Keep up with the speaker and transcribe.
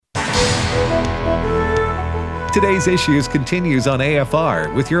Today's Issues continues on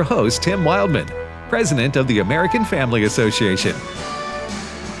AFR with your host, Tim Wildman, President of the American Family Association.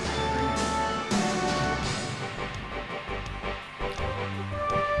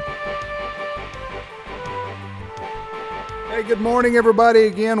 Hey, good morning, everybody.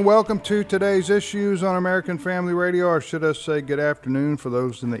 Again, welcome to today's Issues on American Family Radio, or should I say good afternoon for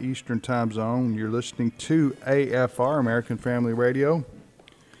those in the Eastern Time Zone. You're listening to AFR, American Family Radio.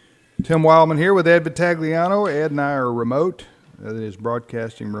 Tim Wildman here with Ed Vitagliano. Ed and I are remote. That is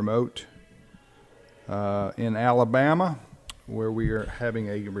broadcasting remote in Alabama, where we are having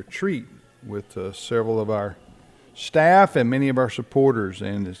a retreat with several of our staff and many of our supporters,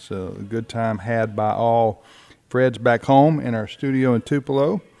 and it's a good time had by all. Fred's back home in our studio in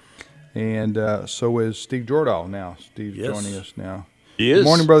Tupelo, and so is Steve Jordahl now. Steve's joining us now. He is. Good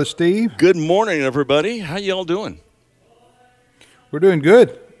morning, Brother Steve. Good morning, everybody. How y'all doing? We're doing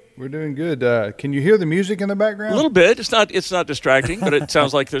good. We're doing good. Can you hear the music in the background? A little bit. It's not distracting, but it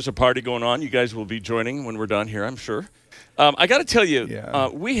sounds like there's a party going on. You guys will be joining when we're done here, I'm sure. I got to tell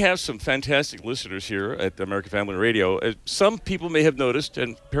you, we have some fantastic listeners here at American Family Radio. Some people may have noticed,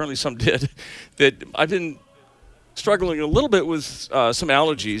 and apparently some did, that I've been struggling a little bit with some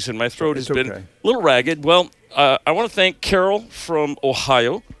allergies, and my throat has been a little ragged. Well, I want to thank Carol from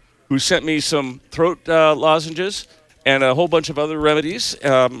Ohio, who sent me some throat lozenges and a whole bunch of other remedies.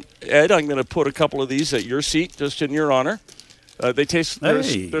 Ed, I'm going to put a couple of these at your seat, just in your honor. They taste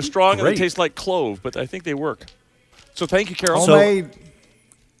they're strong and they taste like clove, but I think they work. So thank you, Carol.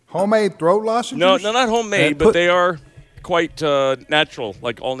 Homemade throat lozenges? No, not homemade, but they are quite natural,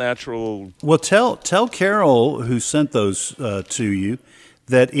 like all natural. Well, tell Carol, who sent those to you,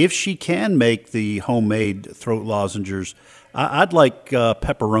 that if she can make the homemade throat lozenges, I'd like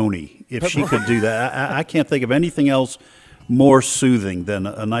pepperoni. If she could do that, I can't think of anything else more soothing than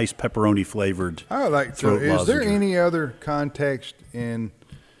a nice pepperoni flavored. I like to. Is there any other context in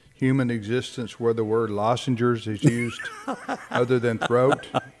human existence where the word lozenges is used other than throat?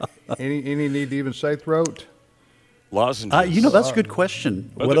 Any need to even say throat? Lozenges. That's a good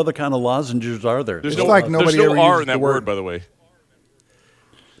question. What other kind of lozenges are there? There's no R in that word, by the way.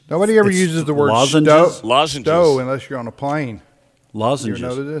 Nobody ever uses the word lozenges stow unless you're on a plane. Lozenges. You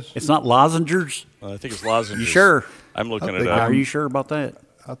ever noticed this? It's not lozengers? I think it's lozenges. You sure? I'm looking it up. Are you sure about that?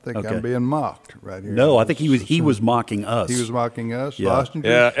 I think I'm being mocked right here. No, I think he was mocking us. He was mocking us? Yeah.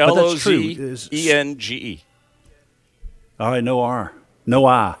 Lozenges? Yeah, Lozenge. All right, no R. No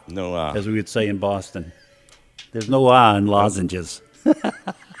I. No I. As we would say in Boston. There's no I in lozenges.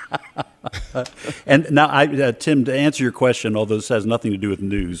 And now, Tim, to answer your question, although this has nothing to do with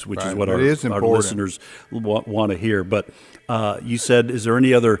news, which is what our listeners want to hear, but you said, is there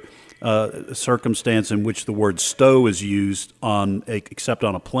any other circumstance in which the word stow is used except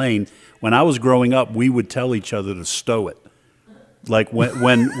on a plane? When I was growing up, we would tell each other to stow it. Like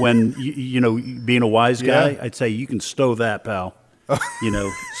when being a wise guy, I'd say, you can stow that, pal.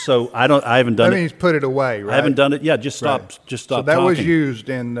 So I haven't done it. That means put it away, right? I haven't done it. Yeah, just stop. Right. Just stop. So that talking. was used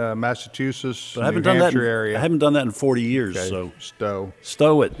in Massachusetts, New Hampshire area. I haven't done that in 40 years. Okay. So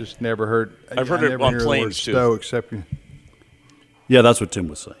stow it. Just never heard. I've heard it on planes too. Stow, except yeah, that's what Tim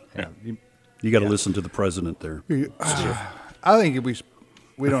was saying. Yeah. You got to listen to the president there. I think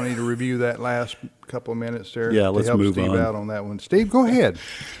we don't need to review that last couple of minutes there. Yeah, let's move Steve on. out on that one. Steve, go ahead.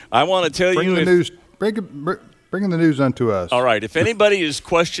 I want to tell you the news. Bringing the news unto us. All right. If anybody is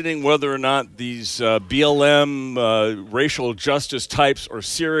questioning whether or not these BLM racial justice types are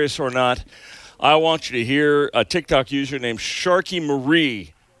serious or not, I want you to hear a TikTok user named Sharky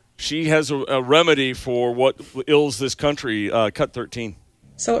Marie. She has a remedy for what ails this country. Cut 13.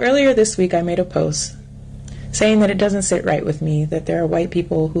 So earlier this week, I made a post saying that it doesn't sit right with me that there are white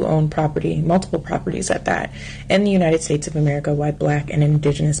people who own property, multiple properties at that, in the United States of America, while black and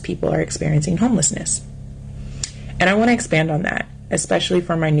indigenous people are experiencing homelessness. And I want to expand on that, especially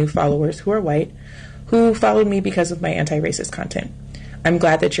for my new followers who are white, who followed me because of my anti-racist content. I'm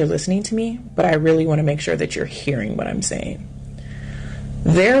glad that you're listening to me, but I really want to make sure that you're hearing what I'm saying.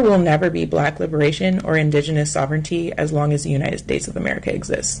 There will never be black liberation or indigenous sovereignty as long as the United States of America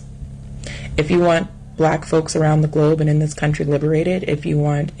exists. If you want black folks around the globe and in this country liberated, if you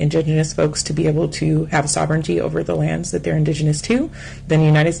want indigenous folks to be able to have sovereignty over the lands that they're indigenous to, then the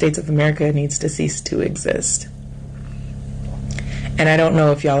United States of America needs to cease to exist. And I don't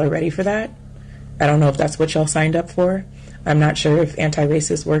know if y'all are ready for that. I don't know if that's what y'all signed up for. I'm not sure if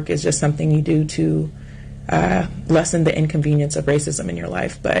anti-racist work is just something you do to lessen the inconvenience of racism in your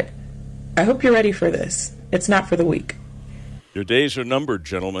life. But I hope you're ready for this. It's not for the weak. Your days are numbered,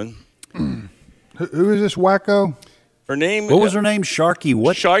 gentlemen. Who is this wacko? Her name. What was her name? Sharky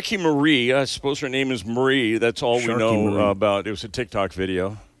what? Sharky Marie. I suppose her name is Marie. That's all we know about. It was a TikTok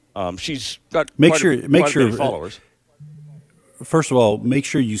video. She's got quite a many followers. First of all, make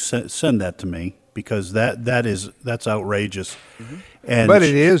sure you send that to me, because that's outrageous. Mm-hmm. And but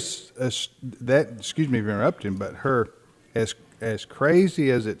it is that. Excuse me for interrupting, but her, as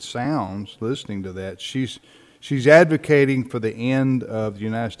crazy as it sounds, listening to that, she's advocating for the end of the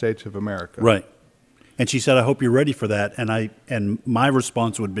United States of America. Right. And she said, "I hope you're ready for that." And my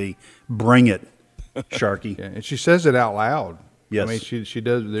response would be, "Bring it, Sharky." Yeah, and she says it out loud. Yes. I mean, she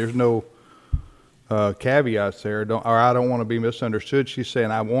does. There's no caveats there. I don't want to be misunderstood. She's saying,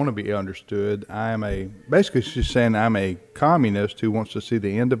 "I want to be understood." Basically, she's saying, "I'm a communist who wants to see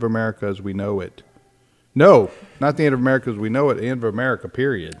the end of America as we know it." No, not the end of America as we know it. The end of America.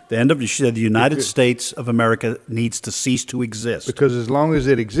 Period. She said the United States of America needs to cease to exist, because as long as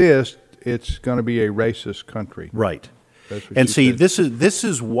it exists, it's going to be a racist country. Right. And see, this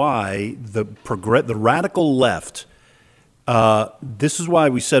is why the radical left. This is why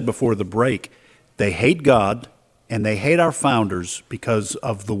we said before the break, they hate God and they hate our founders because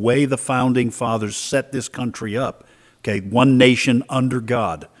of the way the founding fathers set this country up. Okay, one nation under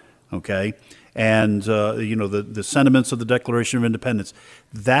God. Okay, and the sentiments of the Declaration of Independence.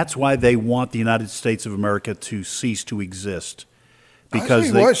 That's why they want the United States of America to cease to exist.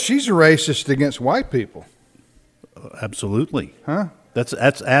 Because she's a racist against white people. Absolutely. Huh? That's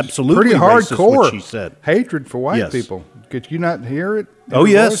absolutely pretty hardcore. What she said. Hatred for white people. Could you not hear it? Oh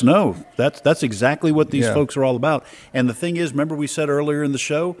yes, no. That's exactly what these folks are all about. And the thing is, remember we said earlier in the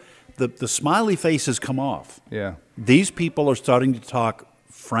show, the smiley face has come off. Yeah. These people are starting to talk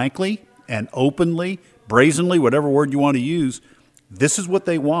frankly and openly, brazenly, whatever word you want to use. This is what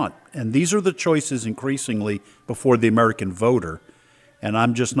they want, and these are the choices increasingly before the American voter. And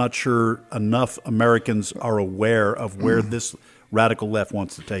I'm just not sure enough Americans are aware of where this radical left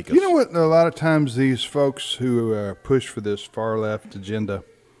wants to take us. You know what? A lot of times these folks who push for this far left agenda,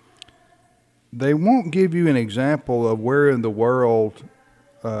 they won't give you an example of where in the world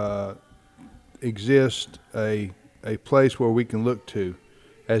exists a place where we can look to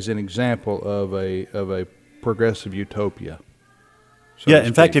as an example of a progressive utopia.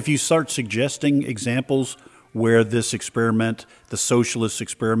 In fact, if you start suggesting examples where this experiment, the socialist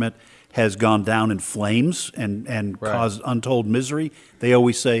experiment, has gone down in flames and caused untold misery, they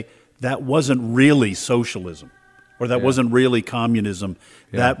always say that wasn't really socialism, or that wasn't really communism.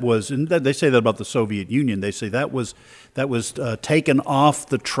 That was, and they say that about the Soviet Union. They say that was taken off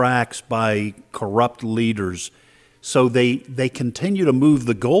the tracks by corrupt leaders. So they continue to move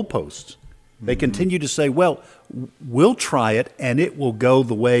the goalposts. They continue to say, well, we'll try it, and it will go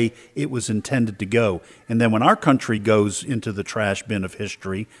the way it was intended to go. And then when our country goes into the trash bin of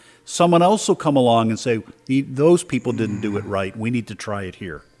history, someone else will come along and say, those people didn't do it right. We need to try it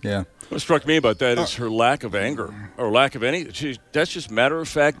here. Yeah. What struck me about that is her lack of anger, or lack of any. That's just matter of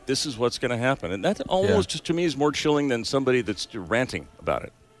fact, this is what's going to happen. And that almost, just to me, is more chilling than somebody that's ranting about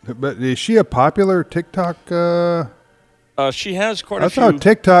it. But is she a popular TikTok? She has quite a few. I thought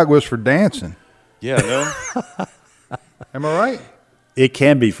TikTok was for dancing. Yeah, no. Am I right? It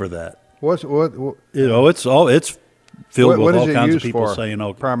can be for that. What it's filled with all kinds of people for, saying,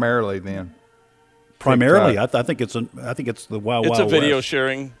 "Oh, primarily then." Primarily, I think it's the Wild It's Wild a video West.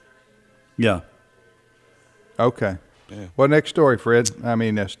 sharing. Yeah. Okay. Yeah. Well, next story, Fred.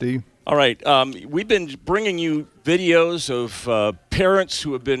 Steve. All right. We've been bringing you videos of parents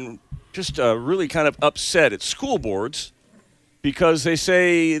who have been just really kind of upset at school boards because they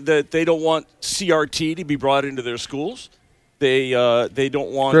say that they don't want CRT to be brought into their schools. They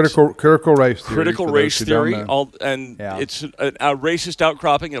don't want critical race theory. Critical race theory, it's a racist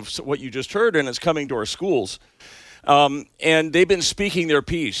outcropping of what you just heard, and it's coming to our schools. And they've been speaking their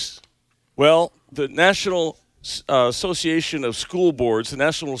piece. Well, the National Association of School Boards, the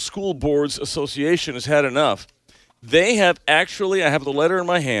National School Boards Association, has had enough. They have actually, I have the letter in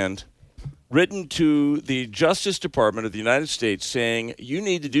my hand, written to the Justice Department of the United States saying, you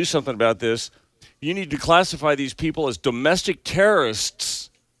need to do something about this. You need to classify these people as domestic terrorists,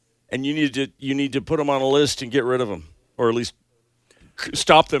 and you need to put them on a list and get rid of them, or at least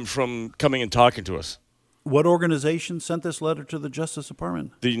stop them from coming and talking to us. What organization sent this letter to the Justice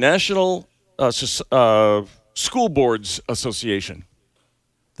Department? The National School Boards Association.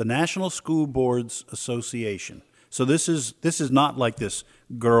 The National School Boards Association. So this is not like this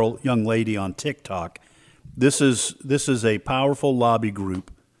young lady on TikTok. This is a powerful lobby group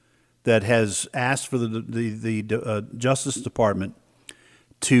that has asked for the Justice Department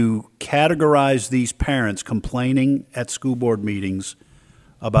to categorize these parents complaining at school board meetings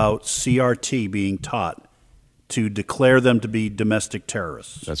about CRT being taught to declare them to be domestic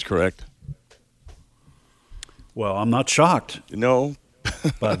terrorists. That's correct. Well, I'm not shocked. No.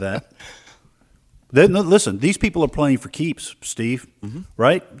 by that. Listen, these people are playing for keeps, Steve,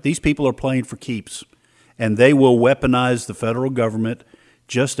 right? These people are playing for keeps, and they will weaponize the federal government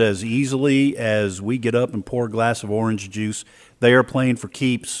just as easily as we get up and pour a glass of orange juice. They are playing for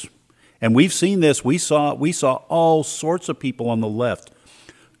keeps. And we've seen this. We saw all sorts of people on the left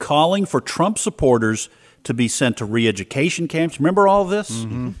calling for Trump supporters to be sent to re-education camps. Remember all this?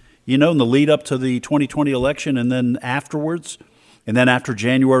 Mm-hmm. You know, in the lead up to the 2020 election and then afterwards? And then after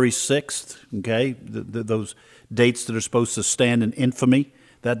January 6th, okay, those dates that are supposed to stand in infamy,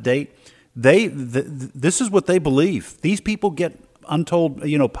 that date, this is what they believe. These people get untold,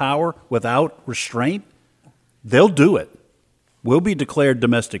 power without restraint. They'll do it. We'll be declared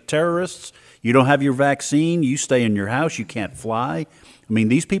domestic terrorists. You don't have your vaccine. You stay in your house. You can't fly. I mean,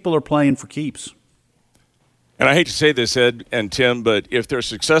 these people are playing for keeps. And I hate to say this, Ed and Tim, but if they're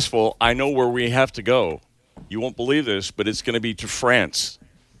successful, I know where we have to go. You won't believe this, but it's going to be to France.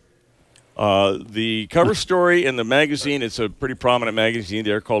 The cover story in the magazine, it's a pretty prominent magazine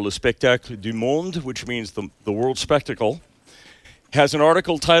there called Le Spectacle du Monde, which means the world spectacle, has an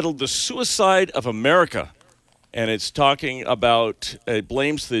article titled The Suicide of America. And it's talking about, it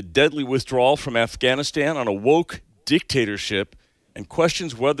blames the deadly withdrawal from Afghanistan on a woke dictatorship and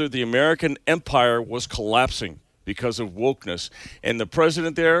questions whether the American empire was collapsing because of wokeness. And the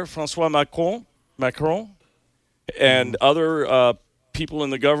president there, François Macron, and other people in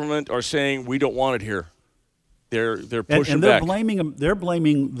the government are saying we don't want it here. They're pushing and back. They're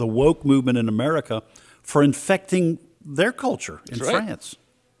blaming the woke movement in America for infecting their culture in France.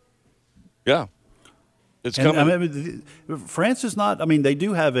 Yeah, it's coming. I mean, France is not. I mean, they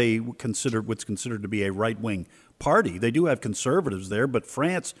do have what's considered to be a right wing party. They do have conservatives there, but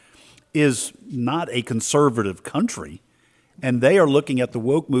France is not a conservative country, and they are looking at the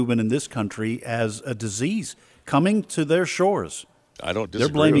woke movement in this country as a disease coming to their shores. I don't disagree.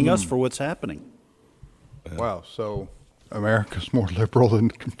 They're blaming us for what's happening. Wow, so America's more liberal than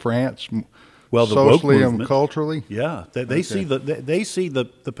France, well, the socially woke movement, and culturally? Yeah, they see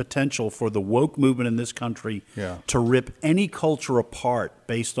the potential for the woke movement in this country to rip any culture apart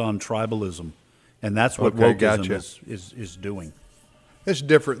based on tribalism, and that's what wokeism is doing. It's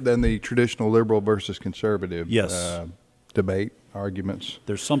different than the traditional liberal versus conservative debate arguments.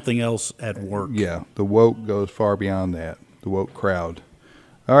 There's something else at work. Yeah, the woke goes far beyond that, the woke crowd.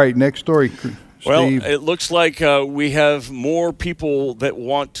 All right, next story, Steve. Well, it looks like we have more people that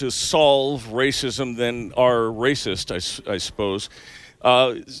want to solve racism than are racist, I suppose.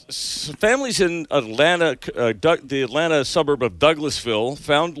 Families in Atlanta, the Atlanta suburb of Douglasville,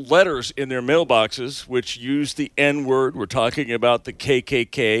 found letters in their mailboxes which used the N-word. We're talking about the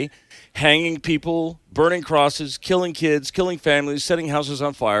KKK, hanging people, burning crosses, killing kids, killing families, setting houses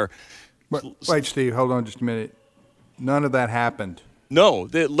on fire. Wait, Steve, hold on just a minute. None of that happened. No,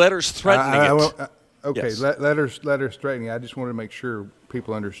 the letters threatening it. Okay, yes. letters threatening. I just wanted to make sure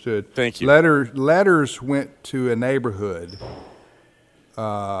people understood. Thank you. Letters went to a neighborhood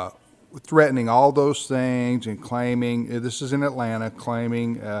threatening all those things and claiming, this is in Atlanta,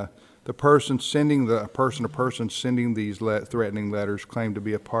 claiming the person sending sending these threatening letters claimed to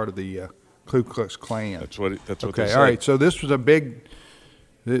be a part of the Ku Klux Klan. That's what they Okay, said. all right. So this was a big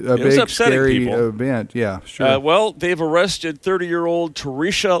scary people. event. Yeah, sure. Well, they've arrested 30-year-old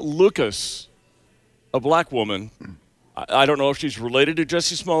Teresha Lucas, a black woman. I don't know if she's related to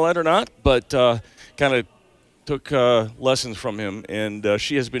Jussie Smollett or not, but kind of took lessons from him. And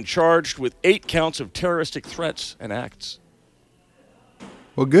she has been charged with 8 counts of terroristic threats and acts.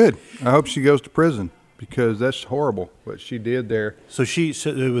 Well, good. I hope she goes to prison because that's horrible what she did there. So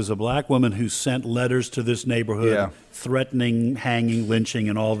it was a black woman who sent letters to this neighborhood threatening hanging, lynching,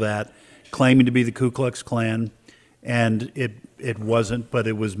 and all that, claiming to be the Ku Klux Klan. And it wasn't, but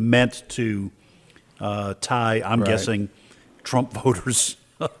it was meant to tie, I'm guessing, Trump voters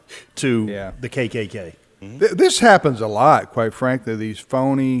to the KKK. Mm-hmm. This happens a lot, quite frankly, these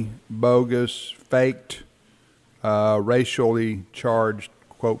phony, bogus, faked, racially charged,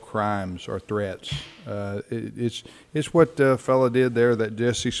 quote, crimes or threats. It's what the fellow did there, that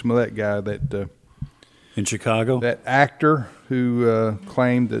Jussie Smollett guy, that in Chicago, that actor who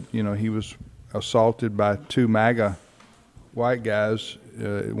claimed that he was assaulted by 2 MAGA white guys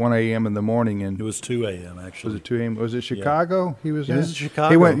at 1 a.m. in the morning, and it was 2 a.m. actually. Was it 2 a.m.? Was it Chicago? Yeah. He was in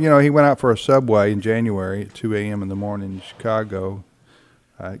Chicago. He went out for a Subway in January at 2 a.m. in the morning in Chicago.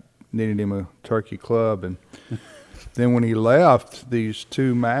 I needed him a turkey club, and then when he left, these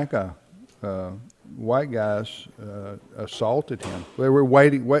 2 MAGA white guys assaulted him. They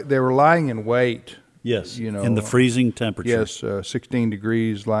were lying in wait Yes, in the freezing temperature. Yes, 16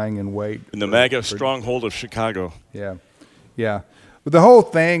 degrees, lying in wait. In the MAGA stronghold of Chicago. Yeah. But the whole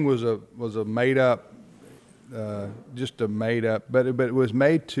thing was a made up, just a made up, but it was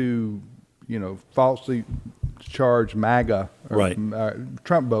made to, falsely charge MAGA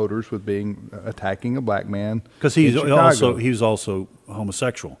Trump voters with attacking a black man. Because he was also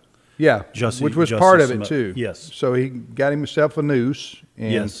homosexual. Yeah, which was part of it too. Yes. So he got himself a noose,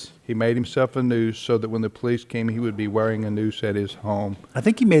 and he made himself a noose so that when the police came, he would be wearing a noose at his home. I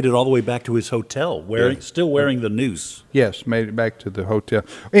think he made it all the way back to his hotel, still wearing the noose. Yes, made it back to the hotel.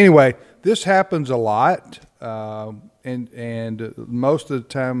 Anyway, this happens a lot, and most of the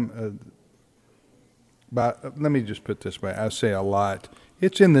time, let me just put it this way: I say a lot.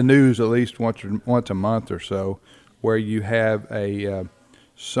 It's in the news at least once a month or so, where you have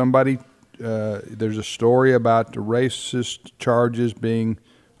somebody, there's a story about the racist charges being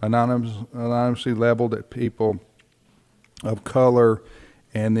anonymously leveled at people of color,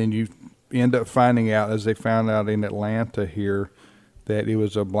 and then you end up finding out, as they found out in Atlanta here, that it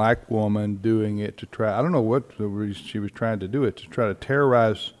was a black woman doing it to try, I don't know what she was trying to do it, to try to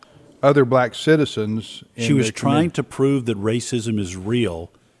terrorize other black citizens. She was trying to prove that racism is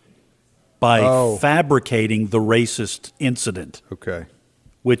real by fabricating the racist incident. Okay.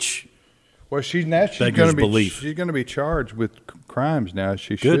 Which, she's going to be charged with crimes now.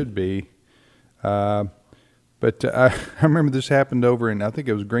 She should be. But I remember this happened over in, I think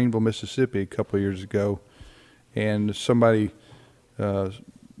it was Greenville, Mississippi, a couple of years ago, and somebody,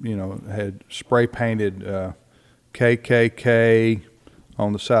 had spray painted KKK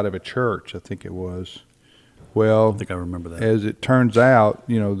on the side of a church. I think it was. Well, I think I remember that. As it turns out,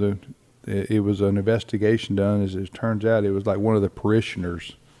 it was an investigation done. As it turns out, it was like one of the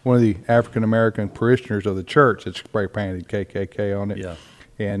parishioners, one of the African-American parishioners of the church that spray painted KKK on it. Yeah.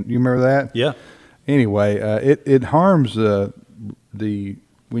 And you remember that? Yeah. Anyway, it harms when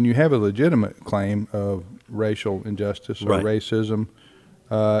you have a legitimate claim of racial injustice or racism,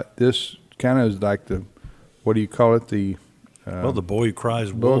 this kind of is like what do you call it? The boy who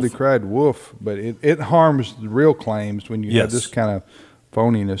cries wolf. Boy who cried wolf. But it harms the real claims when you have this kind of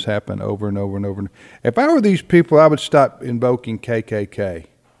phoniness happen over and over and over. If I were these people, I would stop invoking KKK,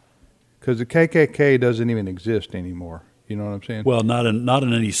 because the KKK doesn't even exist anymore. You know what I'm saying? Well, not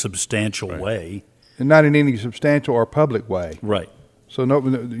in any substantial way, and not in any substantial or public way. Right. So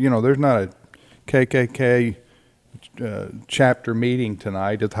there's not a KKK chapter meeting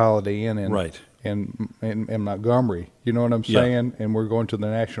tonight at the Holiday Inn in Montgomery. You know what I'm saying? And we're going to the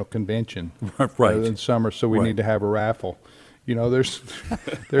national convention in summer, so we need to have a raffle. There's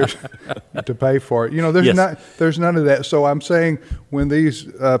to pay for it. There's none of that. So I'm saying when these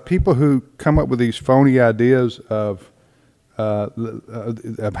people who come up with these phony ideas of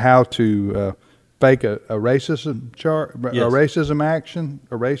how to fake a racist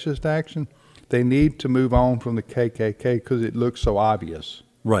action, they need to move on from the KKK because it looks so obvious.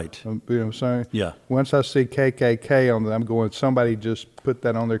 Right. You know what I'm saying? Yeah. Once I see KKK on there, I'm going, somebody just put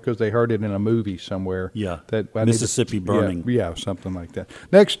that on there because they heard it in a movie somewhere. Yeah. Mississippi Burning. Yeah, something like that.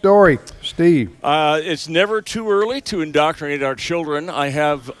 Next story, Steve. It's never too early to indoctrinate our children. I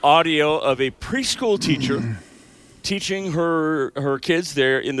have audio of a preschool teacher teaching her kids.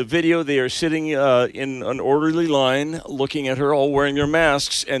 There in the video, they are sitting in an orderly line looking at her, all wearing their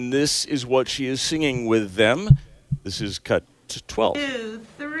masks, and this is what she is singing with them. This is cut to 12. 2,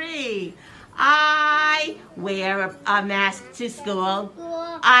 3. I wear a mask to school.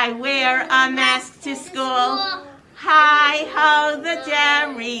 I wear a mask to school. Hi ho the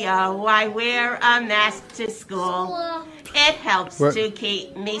Dario. I wear a mask to school. It helps to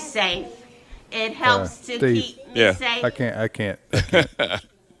keep me safe. It helps to keep me safe. I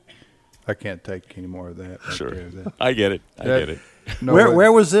can't take any more of that. Sure. I get it. No,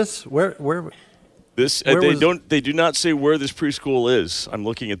 where was this? Where They do not say where this preschool is. I'm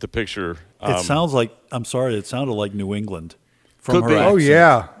looking at the picture. It sounds like, I'm sorry, it sounded like New England. From her accent. Oh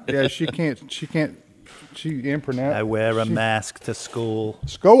yeah. She impronounce. I wear a mask to school.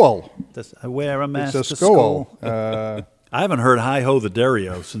 School. I wear a mask to school. I haven't heard Hi Ho the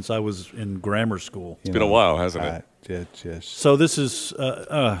Dario since I was in grammar school. It's been a while, hasn't it? Yes. So this is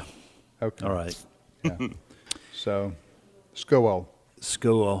okay. All right. Yeah. So, school.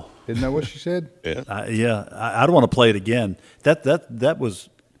 School. Isn't that what she said? Yeah. I don't want to play it again. That was.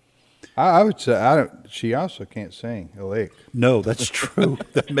 I would say she also can't sing a lick. No, that's true.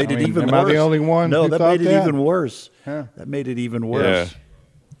 That made it even worse. Am I the only one? No, that made it that? even worse. Huh. That made it even worse.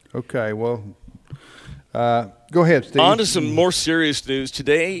 Yeah. Okay. Well, go ahead, Steve. On to some more serious news.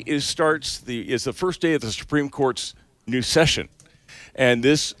 Today is the first day of the Supreme Court's new session, and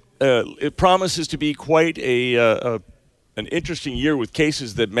this it promises to be quite an interesting year with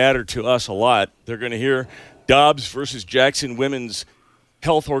cases that matter to us a lot. They're going to hear Dobbs versus Jackson Women's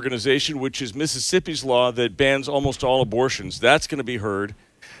Health Organization, which is Mississippi's law that bans almost all abortions. That's going to be heard.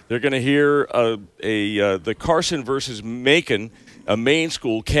 They're going to hear the Carson versus Macon, a Maine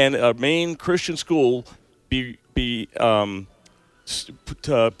school. Can a Maine Christian school be put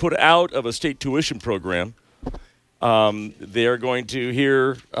out of a state tuition program? They are going to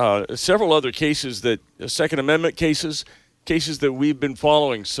hear several other cases Second Amendment cases that we've been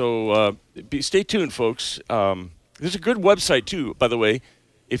following. So stay tuned, folks. There's a good website, too, by the way,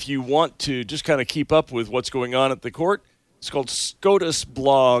 if you want to just kind of keep up with what's going on at the court. It's called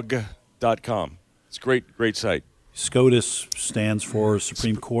SCOTUSblog.com. It's a great site. SCOTUS stands for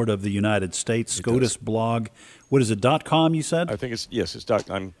Supreme Court of the United States. SCOTUS blog. What is it, .com, you said? I think it's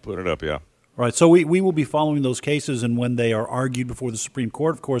I'm putting it up, yeah. All right, so we will be following those cases, and when they are argued before the Supreme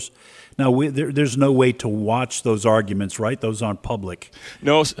Court, of course. Now, there's no way to watch those arguments, right? Those aren't public.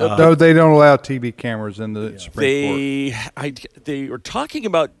 No, they don't allow TV cameras in the Supreme Court. They were talking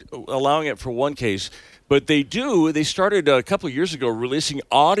about allowing it for one case, but they do. They started a couple of years ago releasing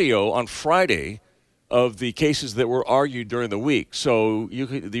audio on Friday of the cases that were argued during the week. So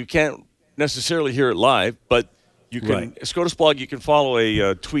you can't necessarily hear it live, but you can. Right. SCOTUS blog, you can follow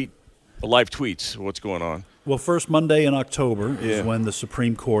a live tweets of what's going on. Well, first Monday in October is when the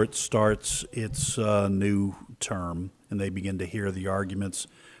Supreme Court starts its new term, and they begin to hear the arguments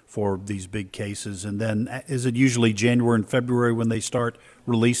for these big cases. And then is it usually January and February when they start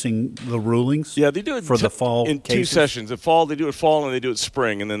releasing the rulings? Yeah, they do it for the fall in cases? 2 sessions. They do it fall and they do it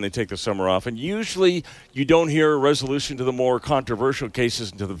spring, and then they take the summer off. And usually you don't hear a resolution to the more controversial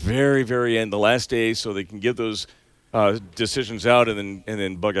cases until the very, very end, the last day, so they can give those decisions out and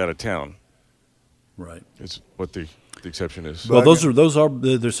then bug out of town. Right. It's what the exception is. Well,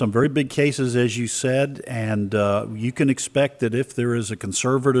 there's some very big cases, as you said, and you can expect that if there is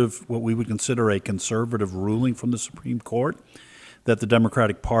what we would consider a conservative ruling from the Supreme Court, that the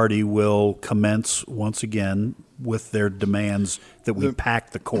Democratic Party will commence once again with their demands that we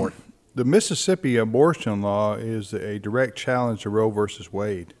pack the court. The Mississippi abortion law is a direct challenge to Roe versus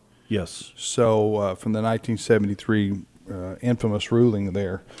Wade. Yes. So from the 1973 infamous ruling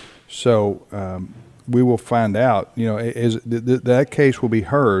there. So we will find out. That case will be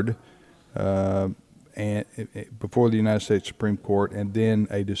heard before the United States Supreme Court, and then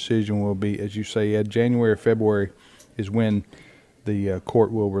a decision will be, as you say, January or February is when the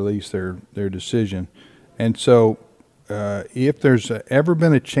court will release their decision. And so if there's ever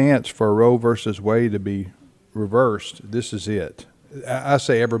been a chance for Roe versus Wade to be reversed, this is it. I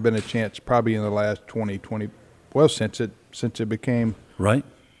say ever been a chance probably in the last 20, since it became. Right.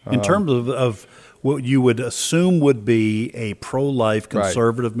 In terms of what you would assume would be a pro-life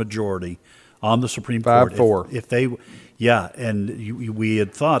conservative majority on the Supreme Court. 5-4. If they, we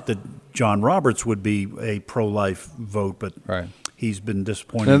had thought that John Roberts would be a pro-life vote, but he's been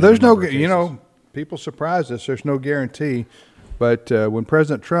disappointed. Now, there's no, people surprise us. There's no guarantee. But when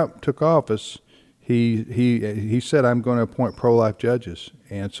President Trump took office, he said, I'm going to appoint pro-life judges.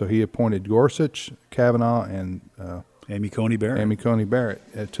 And so he appointed Gorsuch, Kavanaugh, and Amy Coney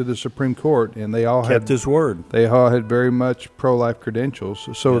Barrett to the Supreme Court, and they all kept his word. They all had very much pro-life credentials.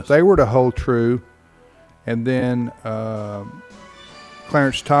 So if they were to hold true, and then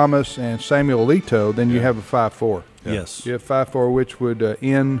Clarence Thomas and Samuel Alito, then you have a 5-4. Yeah. Yes, you have 5-4, which would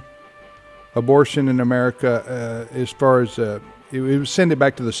end abortion in America as far as it would send it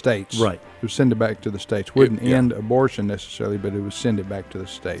back to the states. Right, it would send it back to the states. Wouldn't end abortion necessarily, but it would send it back to the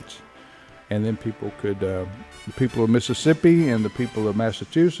states. And then people could, the people of Mississippi and the people of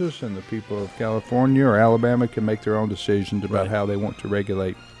Massachusetts and the people of California or Alabama can make their own decisions about how they want to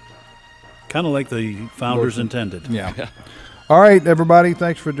regulate. Kind of like the founders intended. Yeah. All right, everybody.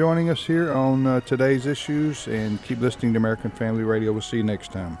 Thanks for joining us here on today's issues, and keep listening to American Family Radio. We'll see you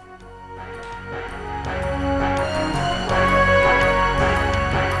next time.